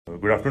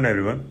Good afternoon,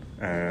 everyone.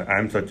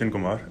 I'm Sachin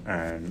Kumar,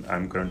 and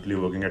I'm currently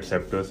working at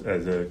Ceptes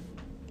as a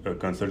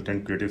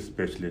consultant creative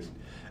specialist.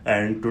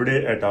 And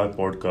today at our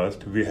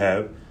podcast, we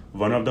have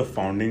one of the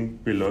founding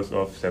pillars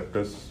of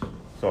Ceptes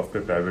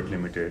Software Private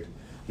Limited,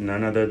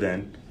 none other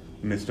than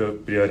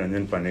Mr. Priya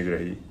Ranjan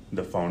Panigrahi,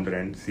 the founder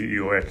and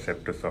CEO at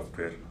Ceptes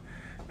Software.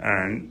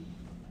 And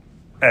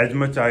as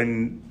much I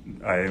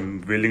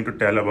am willing to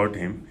tell about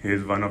him, he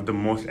is one of the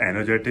most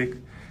energetic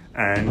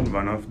and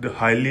one of the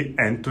highly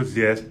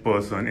enthusiastic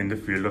person in the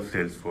field of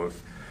Salesforce.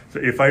 So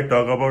if I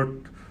talk about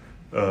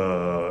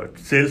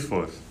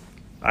Salesforce,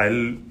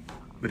 I'll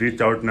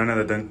reach out none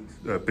other than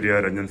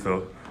Priya Ranjan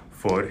sir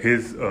for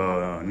his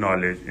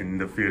knowledge in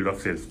the field of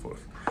Salesforce.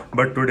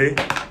 But today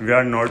we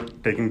are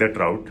not taking that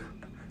route.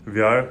 We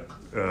are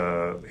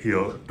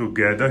here to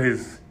gather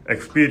his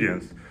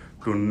experience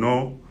to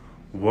know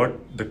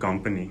what the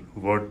company,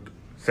 what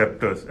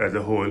Ceptes as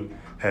a whole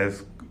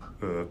has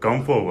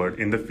come forward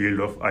in the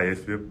field of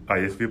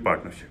ISV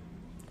partnership.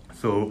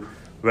 So,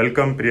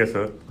 welcome Priya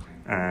sir,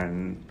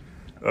 and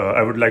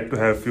I would like to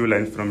have a few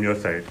lines from your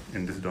side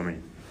in this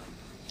domain.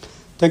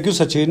 Thank you,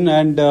 Sachin,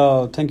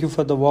 and thank you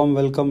for the warm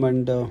welcome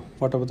and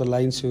whatever the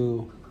lines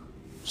you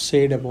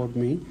said about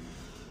me.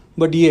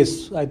 But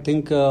yes, I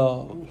think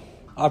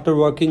after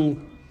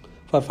working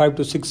for 5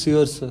 to 6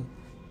 years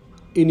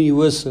in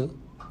US,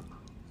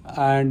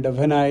 and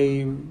when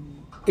I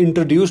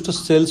introduced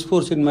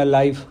Salesforce in my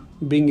life,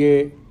 being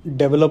a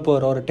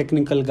developer or a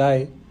technical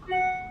guy,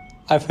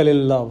 I fell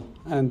in love.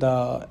 And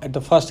at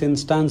the first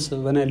instance,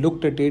 when I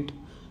looked at it,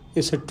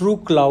 it's a true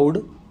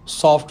cloud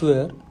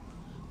software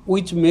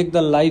which make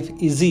the life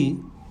easy,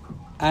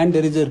 and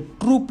there is a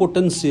true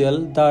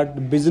potential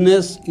that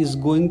business is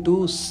going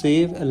to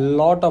save a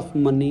lot of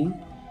money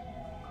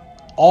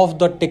of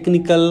the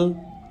technical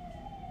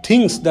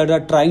things that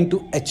are trying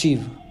to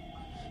achieve.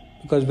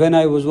 Because when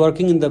I was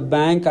working in the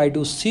bank, I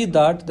do see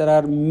that there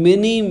are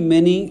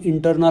many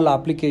internal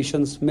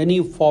applications,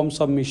 many form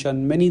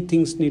submission, many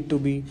things need to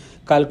be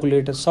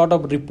calculated, sort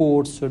of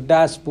reports,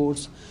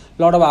 dashboards,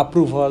 lot of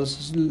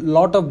approvals,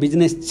 lot of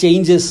business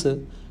changes.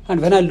 And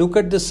when I look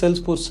at the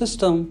Salesforce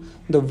system,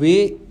 the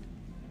way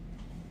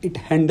it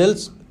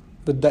handles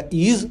with the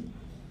ease,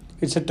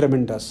 it's a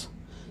tremendous.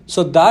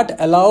 So that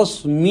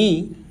allows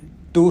me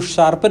to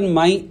sharpen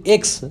my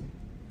X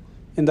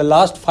in the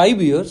last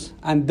 5 years,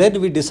 and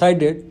then we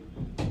decided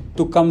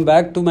to come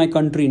back to my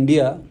country,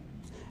 India,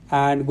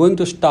 and going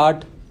to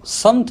start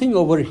something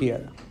over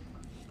here.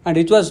 And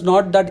it was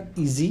not that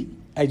easy,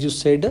 as you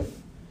said,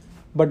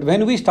 but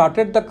when we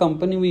started the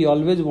company, we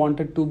always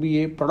wanted to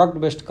be a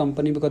product-based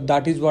company, because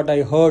that is what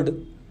I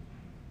heard,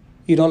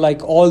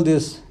 like all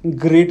these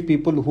great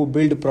people who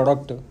build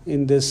product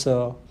in this,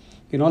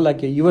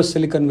 like a US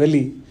Silicon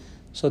Valley.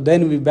 So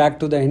then we back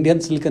to the Indian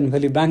Silicon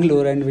Valley,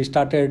 Bangalore, and we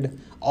started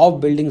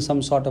off building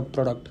some sort of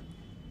product.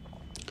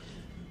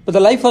 But the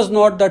life was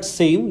not that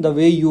same, the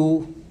way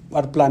you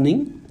are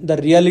planning. The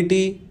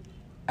reality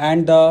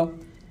and the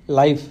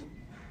life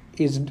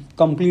is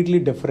completely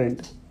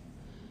different.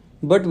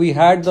 But we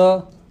had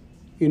the,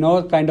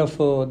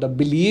 the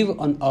belief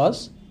on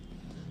us,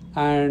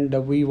 and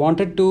we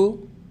wanted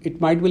to, it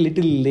might be a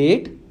little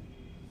late,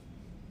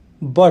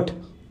 but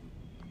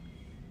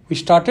we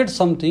started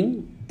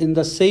something in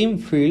the same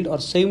field or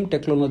same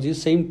technology,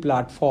 same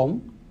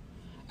platform,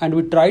 and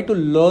we try to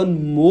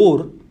learn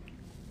more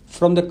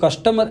from the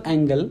customer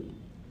angle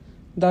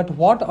that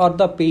what are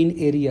the pain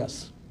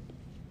areas.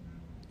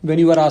 When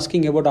you are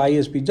asking about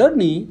ISP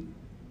journey,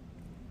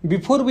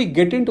 before we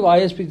get into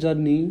ISP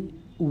journey,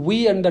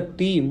 we and the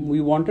team,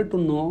 we wanted to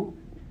know,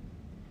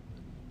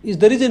 is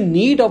there is a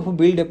need of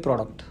build a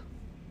product.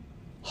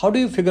 How do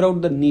you figure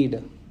out the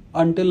need?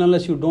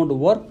 Unless you don't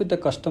work with the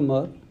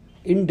customer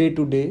in day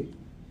to day,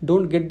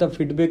 don't get the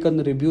feedback and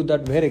the review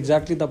that where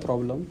exactly the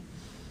problem,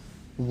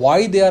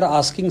 why they are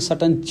asking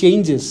certain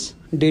changes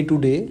day to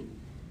day.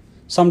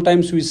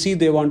 Sometimes we see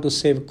they want to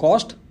save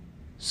cost.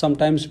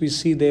 Sometimes we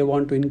see they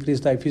want to increase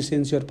the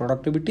efficiency or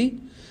productivity.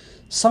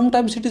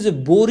 Sometimes it is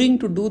boring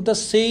to do the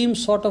same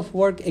sort of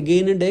work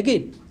again and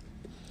again.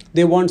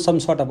 They want some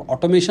sort of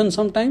automation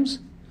sometimes.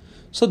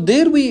 So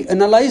there we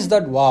analyze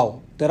that,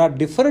 wow, there are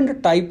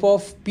different type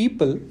of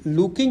people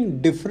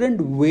looking different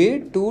way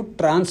to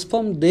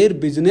transform their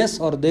business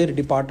or their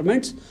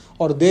departments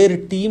or their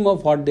team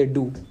of what they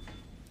do.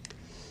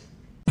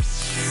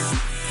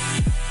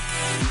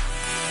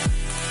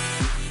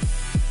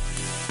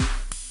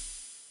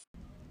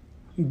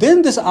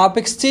 Then this App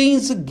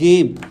Exchange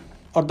game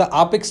or the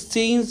App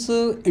Exchange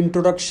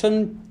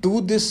introduction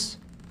to this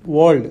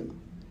world,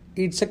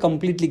 it's a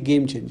completely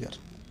game changer.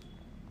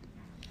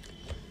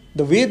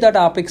 The way that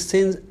App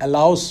Exchange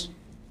allows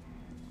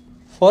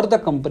for the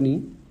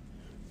company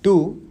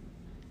to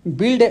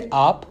build an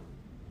app,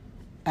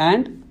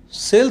 and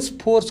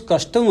Salesforce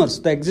customers,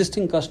 the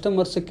existing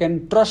customers,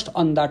 can trust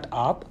on that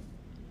app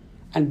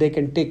and they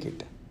can take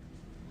it.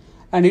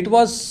 And it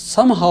was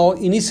somehow,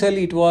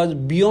 initially it was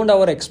beyond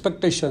our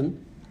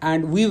expectation,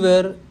 and we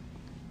were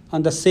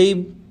on the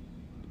same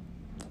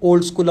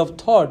old school of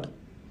thought.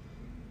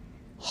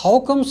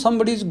 How come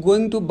somebody is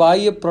going to buy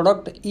a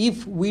product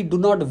if we do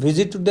not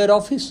visit their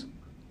office?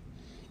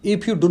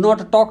 If you do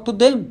not talk to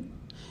them,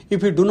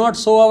 if you do not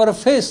show our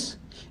face,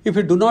 if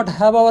we do not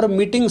have our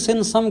meetings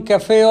in some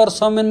cafe or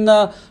some in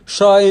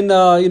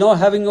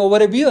having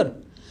over a beer.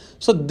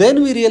 So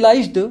then we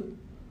realized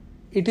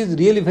it is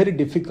really very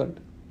difficult.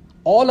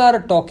 All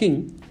are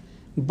talking,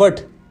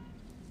 but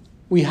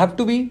we have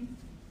to be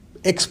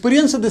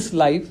experience this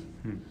life.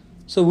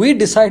 So we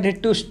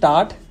decided to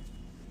start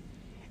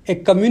a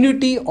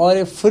community or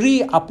a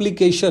free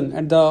application.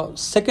 At the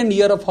second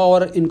year of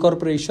our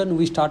incorporation,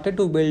 we started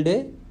to build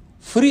a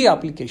free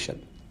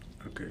application.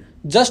 Okay.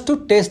 Just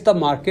to test the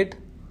market,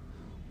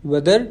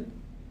 whether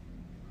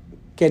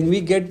can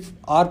we get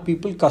our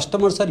people,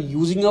 customers are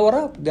using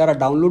our app, they are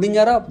downloading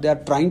our app, they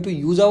are trying to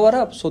use our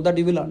app, so that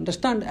you will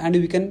understand and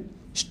we can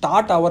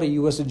start our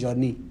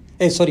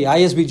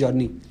ISV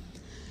journey.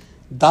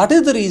 That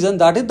is the reason,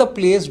 that is the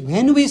place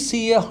when we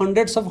see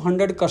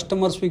hundred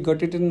customers, we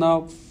got it in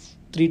now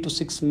 3 to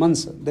 6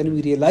 months. Then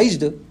we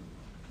realized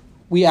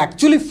we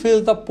actually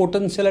feel the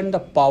potential and the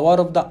power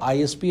of the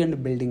ISP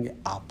and building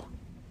an app.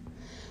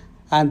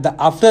 And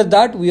after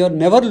that, we have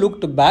never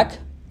looked back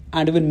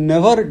and we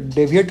never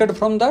deviated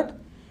from that.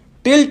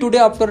 Till today,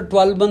 after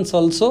 12 months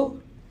also,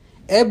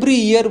 every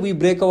year we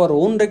break our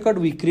own record,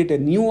 we create a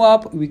new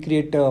app, we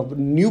create a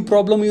new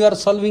problem, we are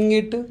solving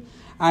it.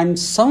 And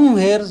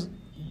somewhere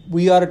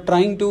we are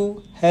trying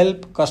to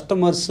help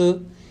customers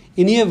in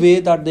a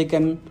way that they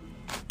can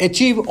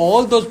achieve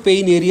all those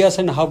pain areas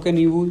and how can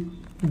you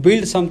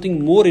build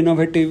something more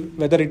innovative,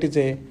 whether it is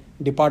a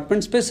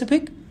department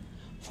specific,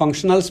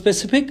 functional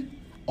specific,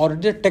 or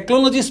it is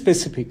technology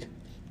specific,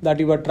 that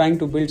you are trying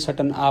to build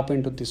certain app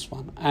into this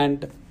one.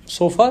 And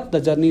so far the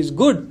journey is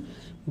good,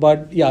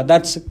 but yeah,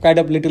 that's kind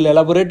of little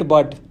elaborate,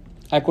 but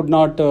I could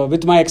not,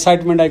 with my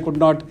excitement, I could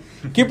not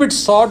keep it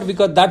short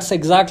because that's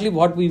exactly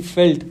what we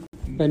felt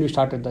when we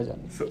started the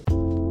journey. So,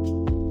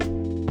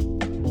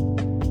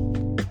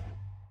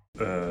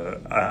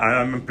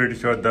 I'm pretty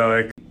sure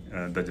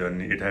the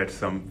journey, it had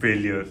some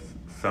failures,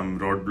 some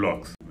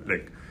roadblocks.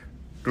 Like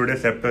today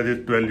Ceptes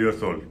is 12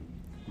 years old,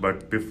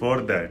 but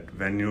before that,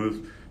 when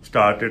you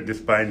started this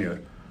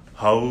Pioneer,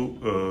 how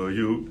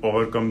you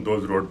overcome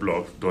those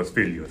roadblocks, those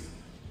failures?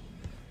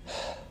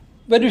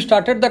 When we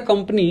started the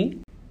company,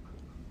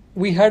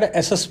 we had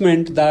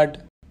assessment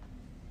that,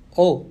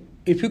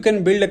 if you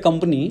can build a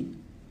company,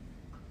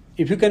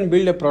 if you can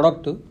build a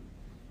product,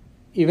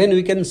 even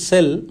we can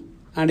sell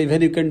and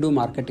even you can do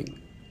marketing.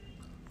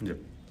 Yep.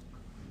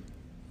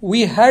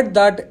 We had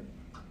that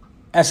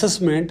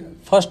assessment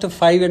first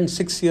 5 and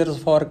 6 years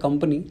of our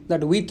company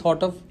that we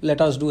thought of, let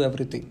us do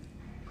everything.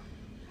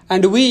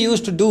 And we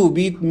used to do,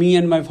 be it me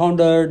and my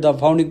founder, the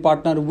founding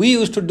partner, we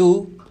used to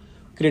do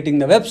creating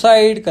the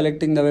website,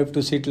 collecting the web to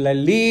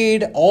CTL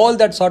lead, all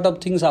that sort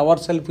of things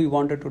ourselves, we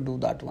wanted to do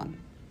that one.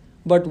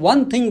 But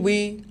one thing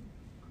we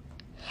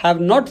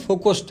have not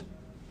focused,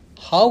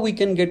 how we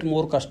can get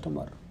more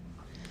customer,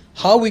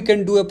 how we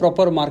can do a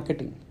proper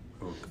marketing.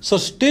 Okay. So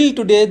still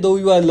today, though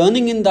you are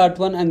learning in that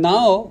one, and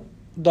now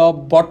the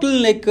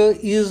bottleneck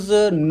is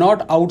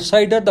not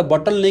outsider, the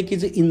bottleneck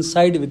is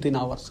inside within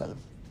ourselves.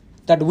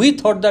 That we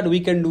thought that we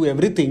can do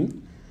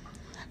everything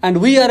and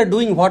we are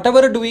doing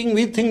whatever doing,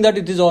 we think that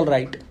it is all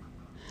right.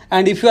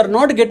 And if you are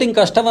not getting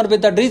customer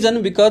with that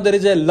reason, because there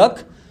is a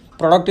luck,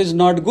 product is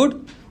not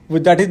good,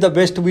 that is the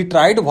best we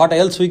tried, what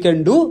else we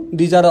can do,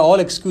 these are all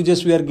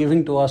excuses we are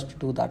giving to us to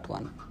do that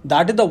one.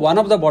 That is the one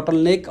of the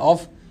bottleneck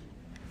of,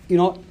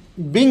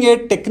 being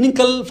a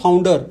technical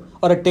founder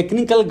or a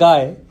technical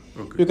guy.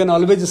 Okay. You can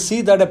always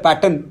see that a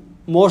pattern,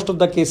 most of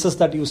the cases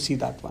that you see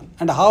that one.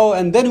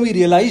 And then we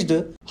realized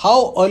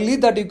how early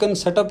that you can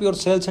set up your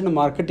sales and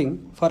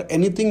marketing for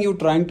anything you're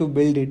trying to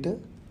build it.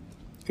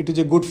 It is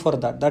a good for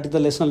that. That is the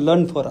lesson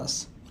learned for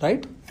us,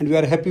 right? And we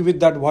are happy with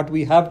that, what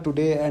we have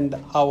today and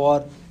how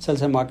our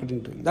sales and marketing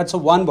doing. That's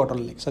one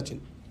bottleneck, Sachin.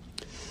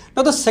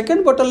 Now the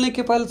second bottleneck,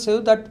 if I'll say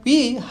that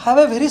we have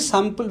a very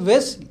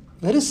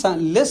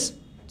less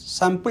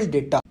sample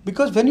data.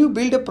 Because when you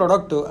build a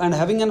product and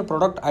having a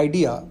product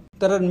idea,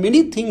 there are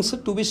many things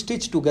to be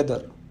stitched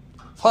together.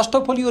 First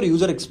of all, your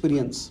user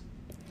experience.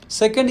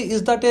 Second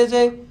is that is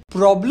a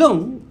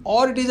problem,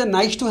 or it is a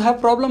nice to have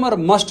problem or a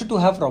must to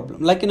have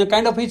problem. Like in a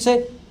kind of, it's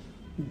a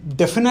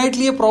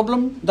definitely a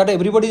problem that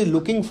everybody is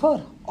looking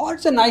for, or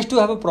it's a nice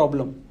to have a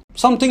problem.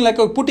 Something like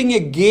putting a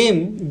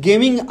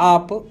gaming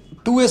app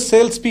to a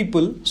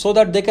salespeople so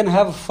that they can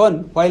have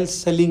fun while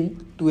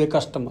selling to a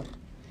customer.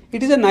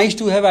 It is a nice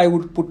to have, I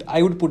would put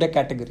a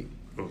category.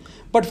 Okay.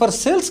 But for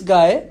sales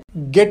guy,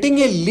 getting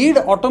a lead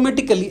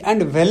automatically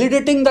and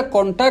validating the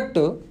contact,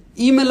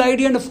 email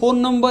ID and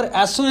phone number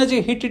as soon as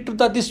you hit it to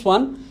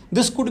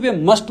this could be a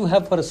must to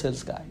have for a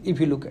sales guy, if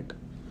you look at.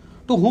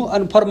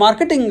 And for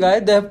marketing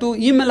guy, they have to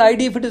email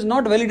ID if it is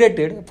not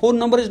validated, phone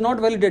number is not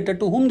validated,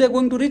 to whom they are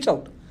going to reach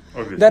out.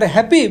 Okay. They are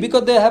happy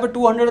because they have a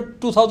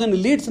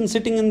 2,000 leads and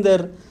sitting in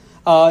their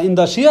in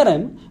the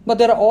CRM, but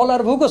they are all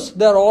bogus.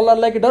 They are all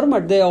like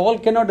dormant. They all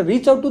cannot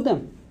reach out to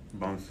them.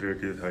 bounce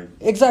rate is high.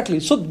 Exactly.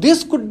 So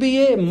this could be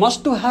a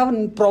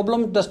must-to-have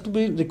problem just to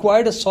be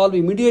required to solve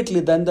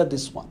immediately than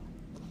this one.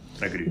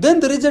 Agreed. Then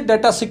there is a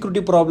data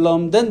security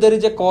problem. Then there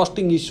is a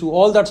costing issue.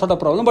 All that sort of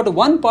problem. But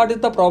one part is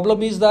the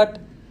problem is that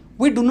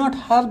we do not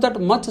have that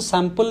much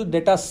sample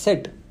data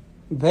set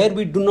where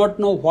we do not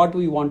know what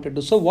we want to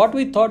do. So what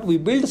we thought, we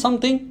build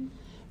something.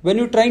 When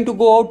you're trying to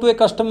go out to a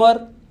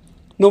customer,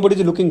 nobody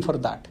is looking for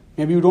that.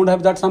 Maybe you don't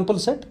have that sample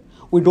set.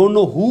 We don't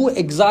know who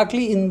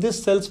exactly in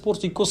this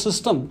Salesforce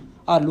ecosystem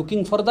are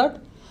looking for that.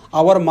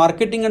 Our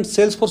marketing and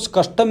Salesforce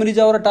customer is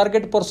our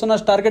target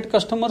personas, target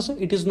customers.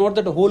 It is not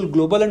that whole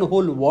global and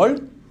whole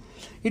world.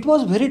 It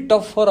was very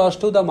tough for us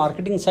to the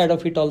marketing side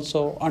of it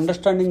also,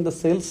 understanding the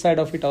sales side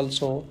of it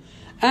also.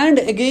 And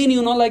again,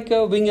 like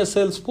being a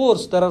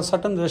Salesforce, there are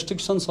certain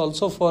restrictions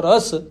also for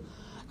us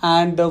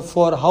and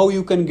for how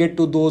you can get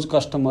to those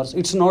customers.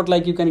 It's not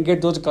like you can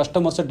get those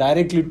customers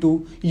directly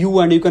to you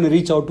and you can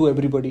reach out to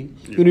everybody.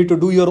 Yeah. You need to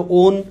do your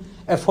own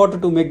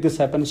effort to make this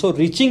happen. So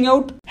reaching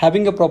out,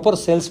 having a proper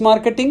sales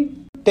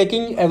marketing,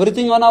 taking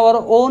everything on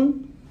our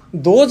own,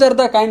 those are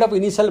the kind of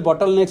initial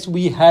bottlenecks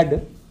we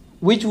had,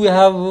 which we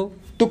have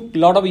took a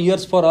lot of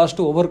years for us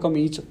to overcome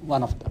each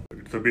one of them.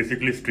 So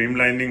basically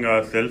streamlining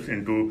ourselves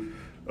into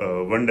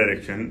one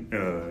direction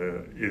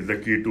is the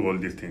key to all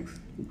these things.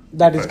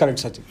 That is correct,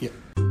 Sachin. Yeah.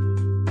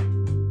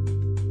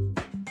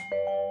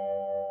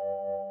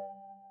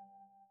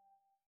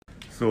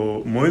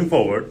 So moving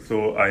forward,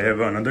 so I have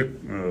another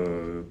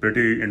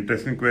pretty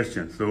interesting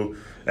question. So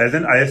as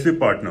an ISV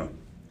partner,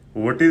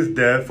 what is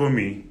there for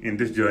me in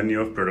this journey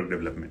of product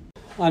development?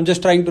 I'm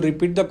just trying to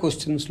repeat the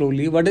question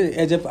slowly. But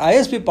as an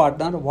ISV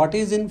partner, what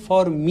is in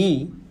for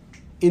me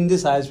in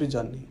this ISV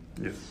journey?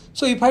 Yes.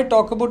 So if I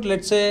talk about,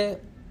 let's say,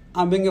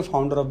 I'm being a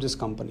founder of this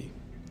company.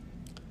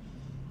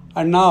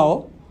 And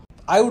now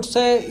I would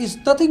say it's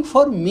nothing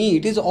for me.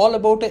 It is all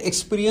about an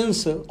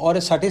experience or a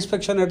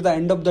satisfaction at the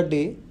end of the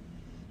day.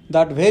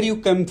 That where you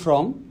came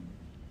from,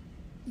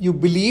 you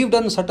believed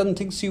on certain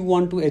things you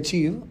want to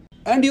achieve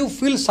and you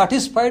feel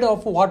satisfied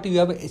of what you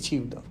have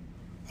achieved,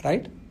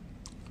 right?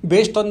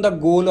 Based on the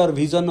goal or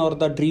vision or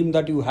the dream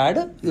that you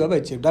had, you have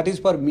achieved. That is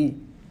for me.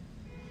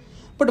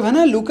 But when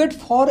I look at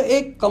for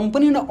a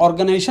company and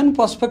organization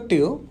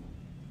perspective,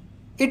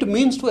 it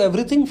means to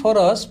everything for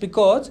us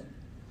because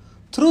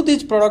through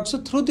these products,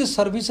 through these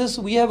services,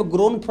 we have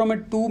grown from a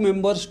 2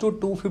 members to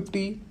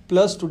 250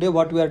 plus today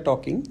what we are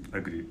talking.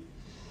 Agreed.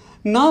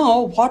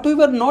 Now, what we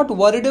were not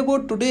worried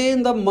about today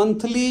in the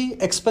monthly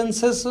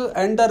expenses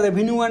and the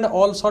revenue and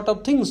all sort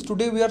of things,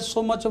 today we are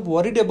so much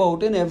worried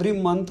about in every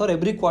month or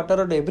every quarter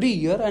or every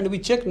year, and we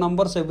check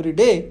numbers every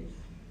day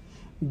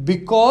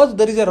because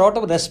there is a lot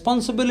of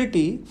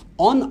responsibility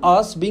on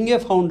us being a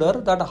founder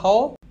that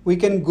how we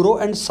can grow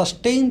and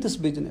sustain this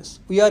business.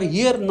 We are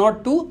here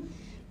not to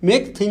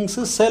make things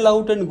sell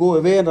out and go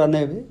away and run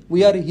away.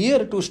 We are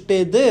here to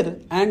stay there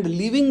and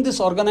leaving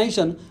this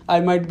organization. I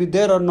might be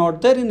there or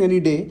not there in any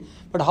day,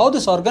 but how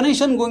this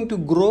organization going to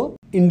grow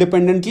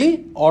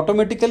independently,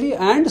 automatically,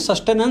 and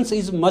sustenance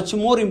is much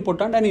more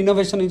important, and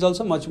innovation is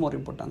also much more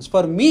important.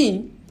 For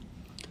me,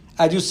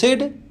 as you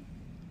said,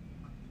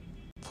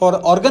 for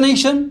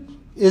organization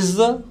is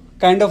the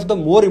kind of the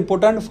more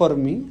important for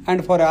me,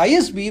 and for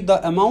ISB,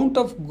 the amount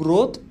of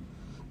growth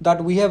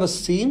that we have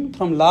seen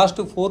from last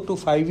 4 to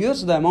 5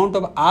 years, the amount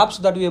of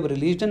apps that we have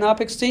released in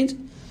App Exchange,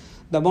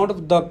 the amount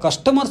of the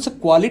customers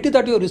quality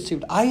that you have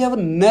received. I have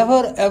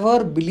never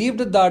ever believed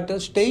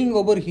that staying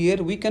over here,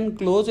 we can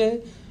close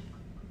a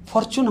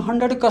Fortune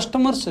 100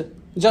 customers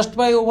just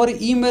by over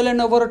email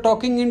and over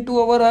talking into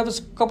our have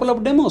a couple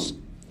of demos.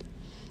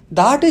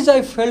 That is,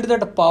 I felt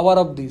that power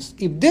of this.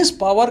 If this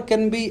power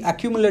can be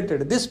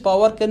accumulated, this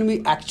power can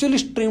be actually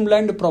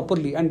streamlined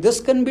properly, and this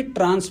can be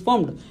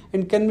transformed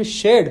and can be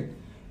shared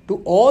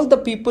to all the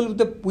people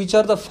which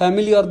are the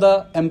family or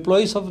the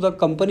employees of the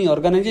company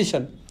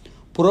organization,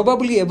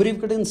 probably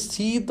everybody can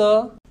see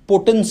the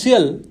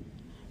potential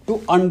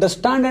to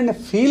understand and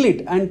feel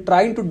it and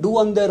try to do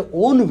on their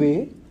own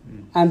way,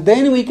 and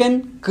then we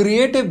can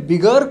create a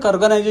bigger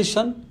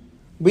organization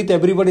with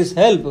everybody's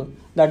help.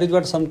 That is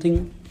what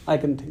something I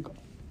can think of.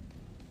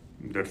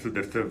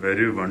 That's a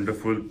very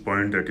wonderful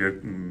point that you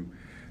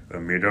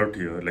have made out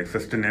here. Like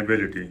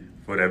sustainability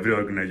for every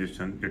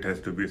organization, it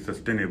has to be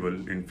sustainable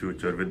in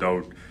future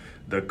without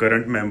the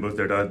current members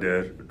that are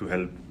there to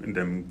help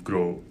them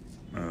grow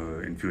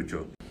in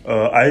future.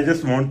 I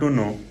just want to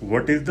know,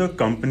 what is the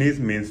company's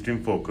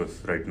mainstream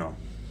focus right now?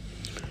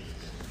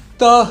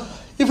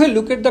 If you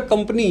look at the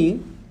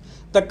company,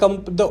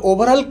 the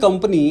overall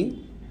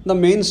company, the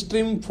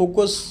mainstream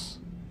focus,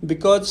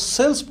 because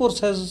Salesforce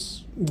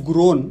has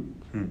grown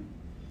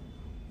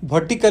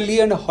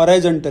vertically and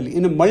horizontally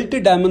in a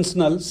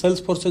multi-dimensional,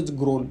 Salesforce has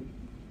grown.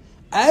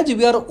 As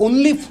we are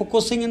only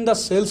focusing in the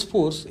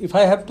Salesforce, if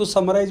I have to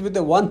summarize with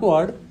a one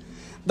word,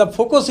 the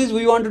focus is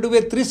we wanted to be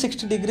a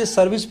 360-degree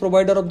service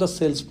provider of the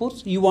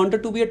Salesforce. You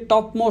wanted to be a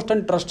topmost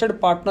and trusted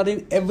partner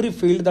in every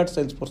field that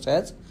Salesforce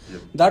has.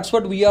 Yep. That's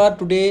what we are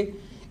today,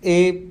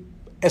 a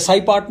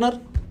SI partner.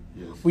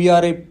 Yes. We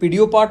are a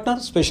PDO partner,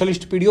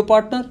 specialist PDO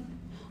partner.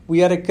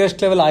 We are a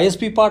crest level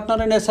ISP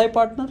partner and SI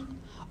partner.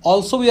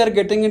 Also, we are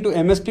getting into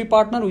MSP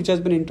partner, which has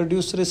been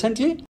introduced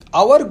recently.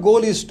 Our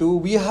goal is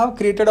we have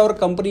created our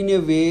company in a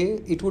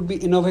way, it would be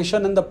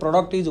innovation and the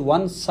product is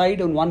one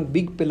side and one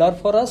big pillar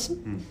for us,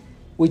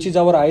 which is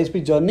our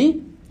ISP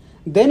journey.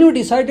 Then we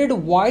decided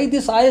why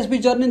this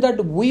ISP journey,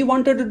 that we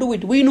wanted to do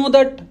it. We know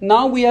that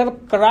now we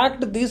have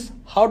cracked this,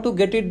 how to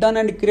get it done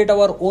and create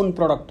our own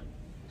product.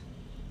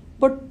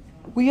 But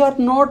we are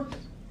not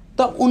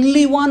the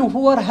only one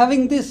who are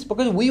having this,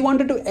 because we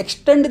wanted to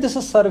extend this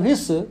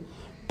service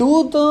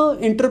to the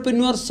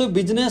entrepreneurs,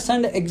 business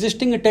and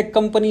existing tech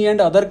company and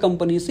other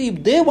companies.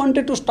 If they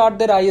wanted to start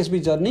their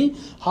ISV journey,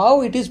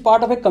 how it is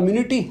part of a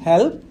community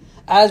help,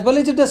 as well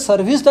as it is a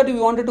service that we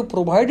wanted to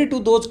provide it to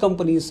those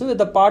companies with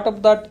the part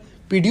of that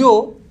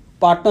PDO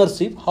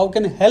partnership, how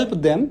can help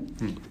them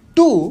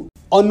to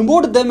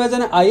onboard them as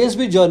an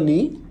ISV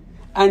journey.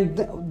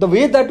 And the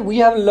way that we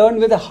have learned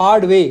with a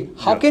hard way,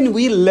 how can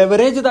we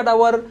leverage that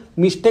our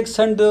mistakes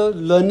and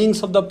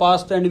learnings of the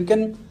past, and we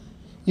can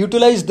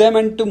utilize them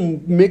and to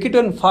make it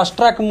in fast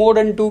track mode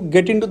and to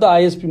get into the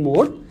ISP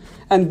mode,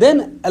 and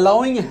then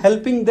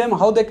helping them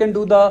how they can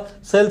do the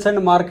sales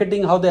and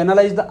marketing, how they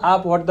analyze the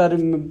app, what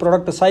the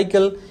product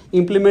cycle,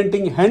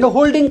 implementing, hand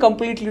holding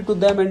completely to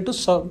them and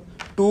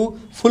to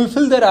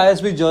fulfill their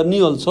ISV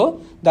journey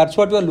also. That's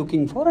what we are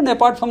looking for. And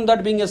apart from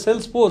that, being a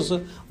sales force,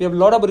 we have a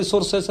lot of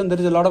resources and there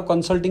is a lot of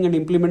consulting and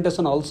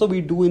implementation also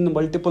we do in the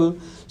multiple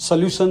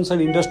solutions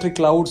and industry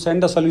clouds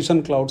and the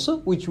solution clouds,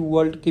 which we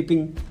will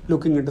keeping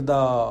looking into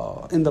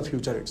in the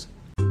future.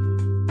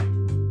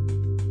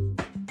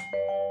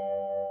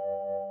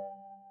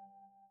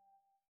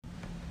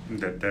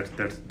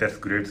 That's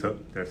great, sir.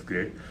 That's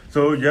great.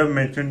 So you have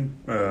mentioned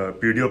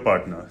PDO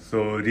partner.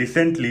 So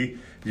recently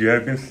you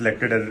have been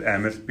selected as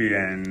MSP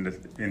and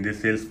in the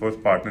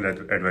Salesforce Partner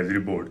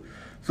Advisory Board.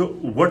 So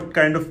what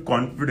kind of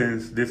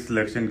confidence this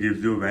selection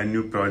gives you when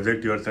you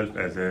project yourself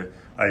as a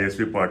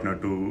ISV partner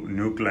to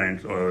new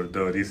clients or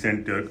the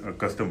recent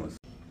customers?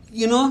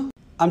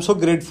 I'm so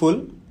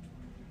grateful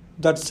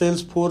that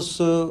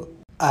Salesforce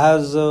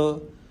has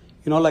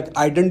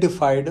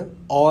identified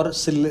or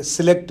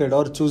selected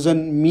or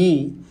chosen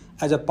me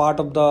as a part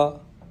of the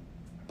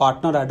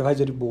partner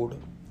advisory board.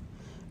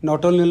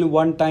 Not only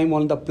one time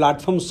on the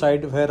platform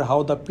side where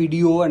how the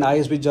PDO and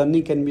ISV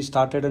journey can be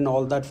started and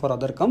all that for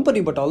other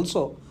company, but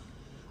also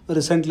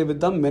recently with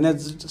the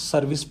managed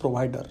service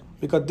provider,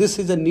 because this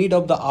is a need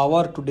of the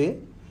hour today.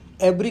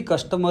 Every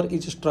customer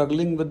is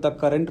struggling with the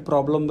current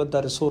problem with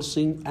the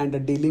resourcing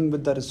and dealing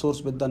with the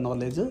resource with the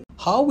knowledge.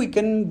 How we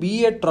can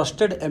be a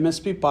trusted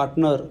MSP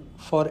partner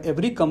for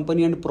every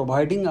company and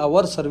providing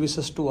our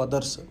services to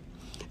others.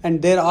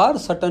 And there are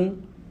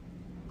certain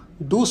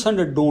do's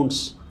and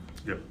don'ts.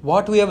 Yep.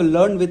 What we have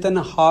learned within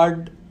a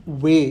hard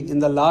way in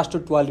the last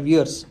 12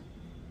 years.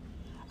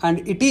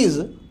 And it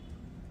is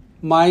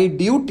my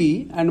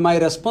duty and my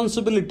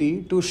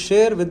responsibility to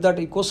share with that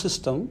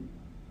ecosystem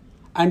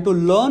and to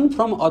learn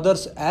from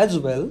others as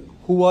well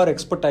who are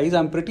expertise.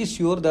 I'm pretty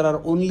sure there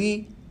are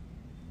only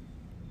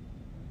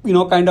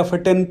kind of a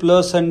 10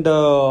 plus and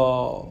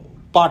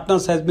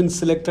partners has been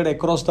selected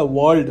across the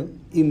world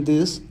in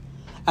this.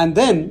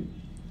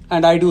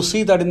 And I do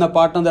see that in the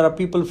partner there are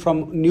people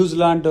from New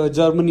Zealand,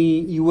 Germany,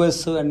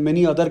 US and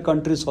many other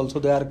countries also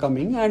they are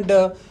coming. And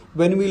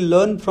when we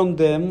learn from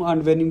them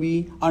and when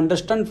we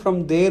understand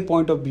from their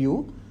point of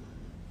view,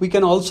 we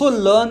can also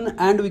learn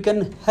and we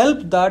can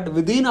help that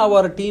within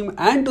our team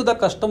and to the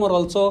customer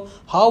also,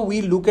 how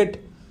we look at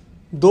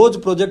those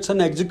projects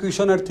and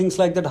execution and things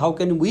like that, how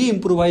can we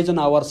improvise on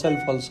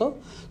ourselves also.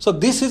 So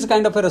this is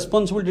kind of a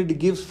responsibility it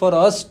gives for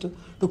us to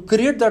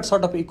create that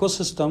sort of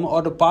ecosystem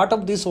or a part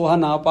of this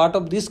ohana, part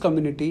of this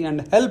community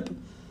and help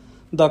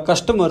the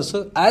customers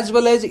as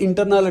well as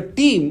internal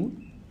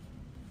team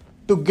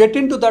to get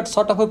into that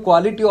sort of a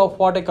quality of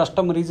what a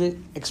customer is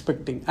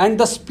expecting and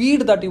the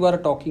speed that you are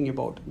talking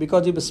about.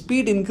 Because if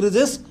speed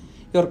increases,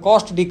 your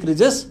cost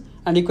decreases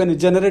and you can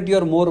generate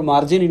your more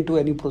margin into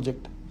any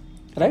project.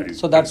 Right?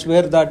 So that's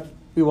where that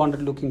we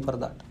wanted looking for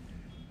that.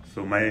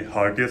 So my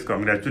heartiest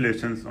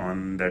congratulations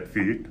on that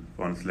feat,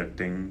 on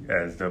selecting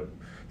as the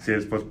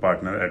Salesforce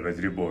Partner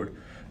Advisory Board.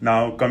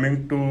 Now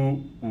coming to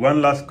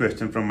one last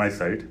question from my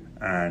side,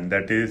 and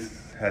that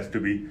has to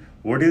be,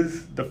 what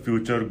is the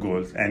future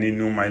goals, any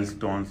new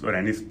milestones or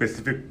any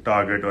specific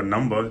target or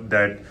number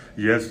that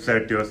you have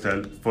set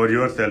yourself or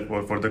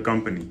for the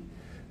company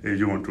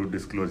you want to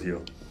disclose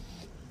here?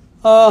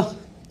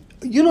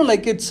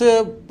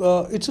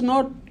 It's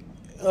not.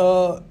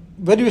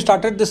 When we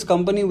started this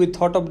company, we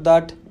thought of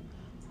that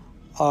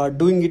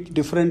doing it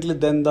differently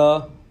than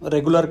the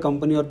regular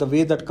company or the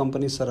way that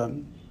companies are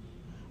run.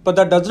 But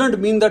that does not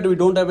mean that we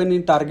don't have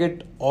any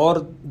target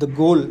or the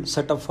goal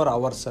set up for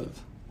ourselves.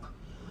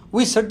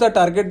 We set the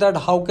target that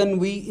how can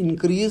we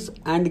increase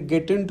and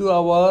get into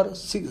our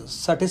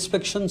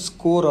satisfaction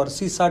score or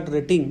CSAT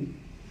rating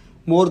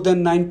more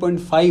than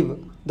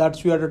 9.5.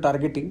 That's we are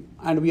targeting,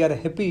 and we are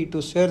happy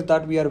to share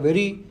that we are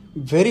very,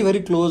 very,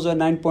 very close to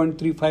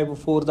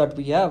 9.354 that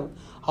we have.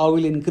 How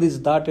we'll increase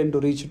that and to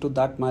reach to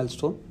that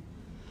milestone.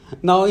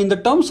 Now, in the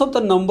terms of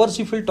the numbers,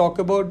 if we talk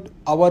about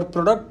our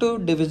product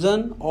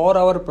division or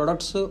our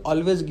products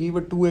always give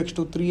a 2x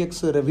to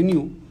 3x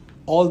revenue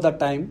all the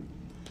time.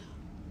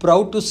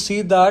 Proud to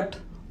see that.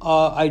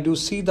 I do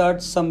see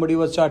that somebody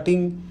was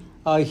chatting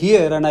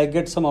here, and I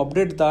get some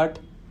update that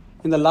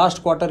in the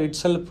last quarter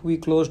itself we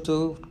closed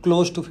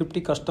close to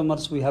 50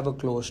 customers we have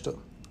closed,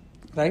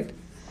 right?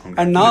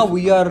 And now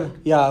we are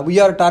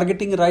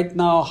targeting right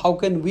now how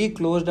can we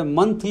close a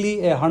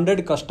monthly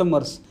 100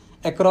 customers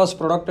across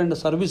product and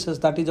services.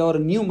 That is our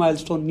new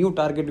milestone, new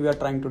target we are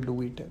trying to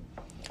do it.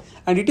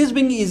 And it is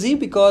being easy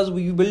because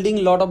we building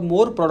a lot of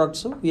more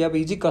products. We have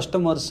easy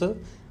customers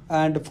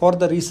and for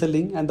the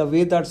reselling and the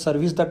way that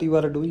service that you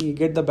are doing, you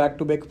get the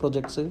back-to-back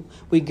projects.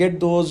 We get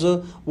those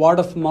word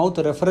of mouth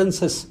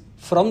references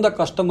from the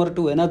customer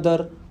to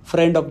another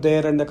friend of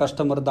there and the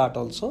customer that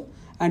also,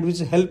 and which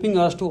is helping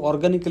us to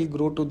organically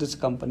grow to this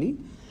company.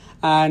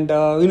 And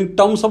in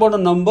terms about a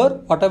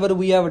number, whatever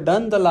we have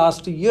done the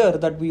last year,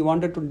 that we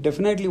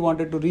definitely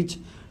wanted to reach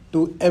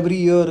to every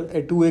year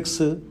a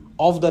 2x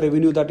of the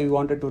revenue that we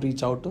wanted to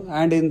reach out to.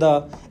 And in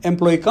the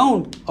employee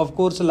count, of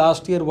course,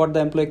 last year what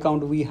the employee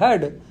count we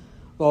had,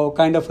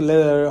 kind of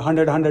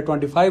 100,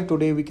 125.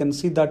 Today we can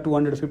see that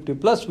 250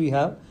 plus we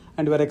have,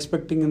 and we are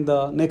expecting in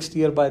the next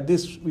year by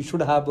this we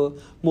should have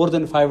more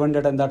than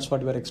 500, and that's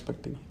what we are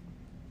expecting.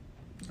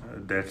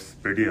 That's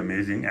pretty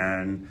amazing,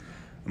 and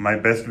my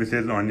best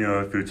wishes on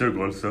your future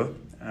goals, sir.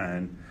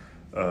 And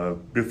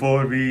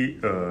before we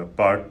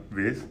part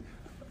ways,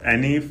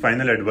 any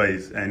final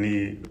advice,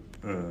 any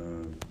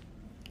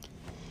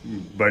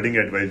budding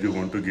advice you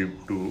want to give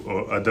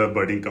to other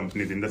budding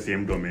companies in the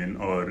same domain,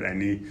 or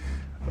any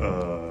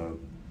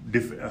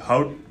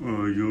how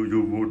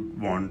you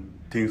would want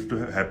things to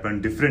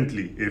happen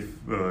differently if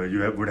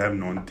you would have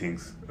known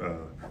things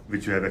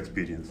which you have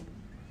experienced?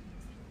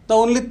 The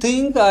only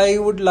thing I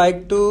would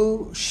like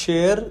to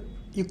share,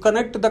 you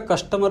connect the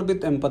customer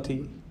with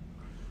empathy.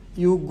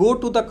 You go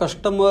to the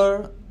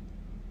customer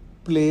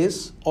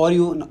place, or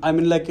you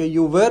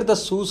wear the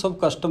shoes of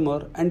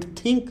customer and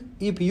think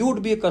if you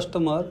would be a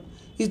customer,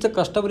 if the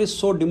customer is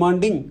so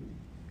demanding.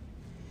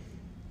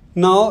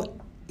 Now,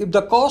 if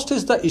the cost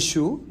is the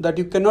issue that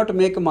you cannot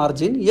make a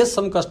margin, yes,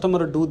 some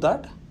customer do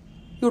that.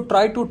 You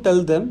try to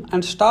tell them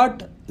and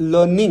start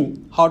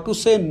learning how to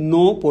say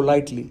no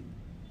politely,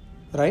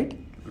 right?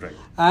 Right.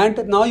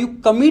 And now you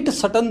commit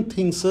certain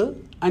things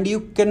and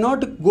you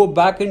cannot go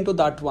back into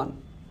that one.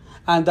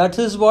 And that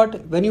is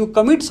what, when you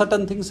commit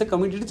certain things, it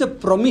is a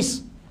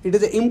promise. It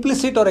is an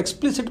implicit or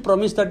explicit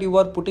promise that you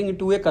are putting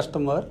into a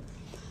customer.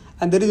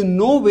 And there is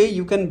no way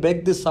you can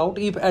beg this out.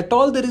 If at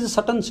all there is a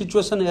certain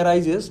situation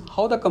arises,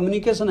 how the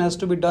communication has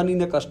to be done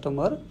in a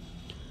customer,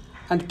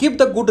 and keep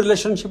the good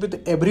relationship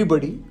with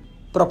everybody.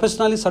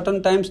 Professionally,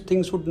 certain times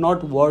things would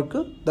not work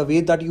the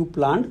way that you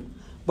planned,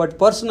 but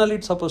personally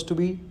it's supposed to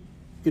be,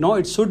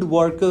 it should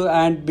work.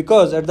 And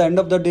because at the end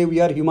of the day we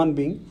are human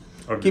being,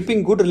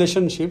 keeping good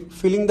relationship,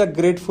 feeling the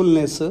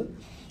gratefulness,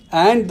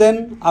 and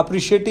then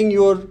appreciating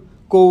your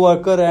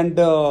co-worker and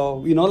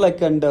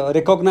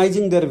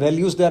recognizing their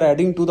values they are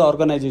adding to the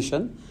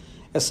organization.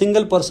 A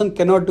single person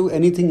cannot do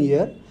anything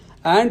here.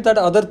 And that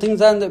other things,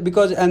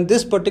 and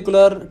this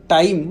particular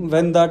time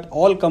when that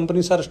all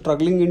companies are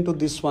struggling into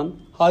this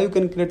one, how you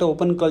can create an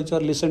open culture,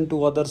 listen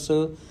to others,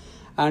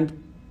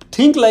 and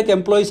think like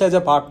employees as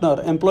a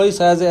partner,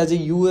 employees as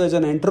you as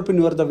an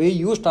entrepreneur, the way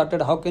you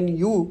started, how can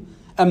you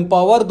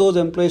empower those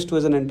employees to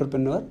as an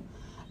entrepreneur.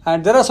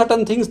 And there are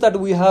certain things that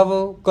we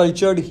have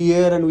cultured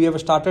here and we have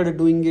started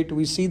doing it.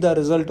 We see the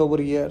result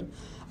over here.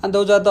 And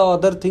those are the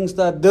other things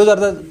those are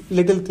the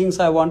little things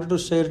I wanted to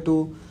share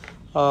to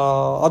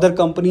other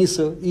companies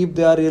if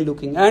they are really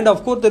looking. And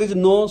of course, there is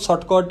no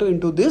shortcut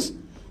into this.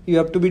 You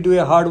have to be doing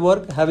a hard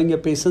work, having a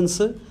patience.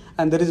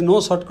 And there is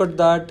no shortcut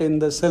that in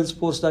the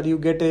Salesforce that you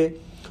get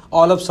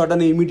all of a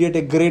sudden immediate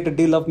a great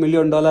deal of $1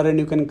 million and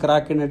you can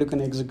crack it and you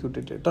can execute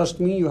it. Trust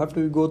me, you have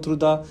to go through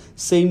the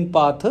same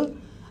path.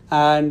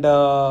 And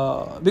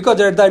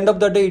because at the end of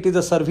the day it is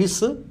a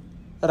service,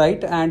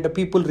 right? And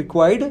people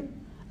required,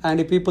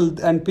 and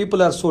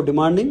people are so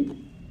demanding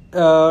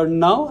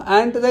now,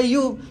 and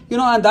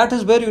and that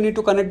is where you need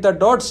to connect the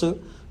dots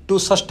to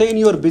sustain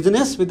your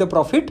business with a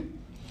profit,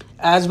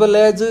 as well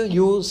as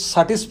you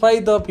satisfy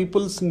the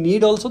people's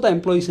need, also the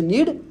employees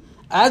need,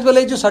 as well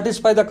as you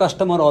satisfy the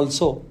customer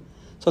also.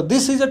 So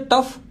this is a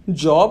tough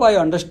job, I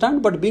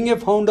understand, but being a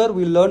founder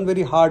we learn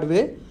very hard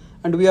way.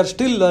 And we are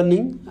still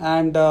learning,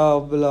 and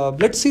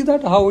let's see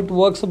that how it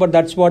works. But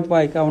that's what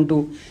I want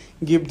to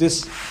give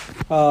this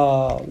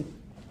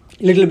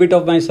little bit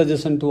of my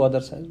suggestion to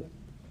others as well.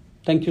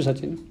 Thank you,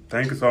 Sachin.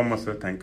 Thank you so much, sir. Thank you.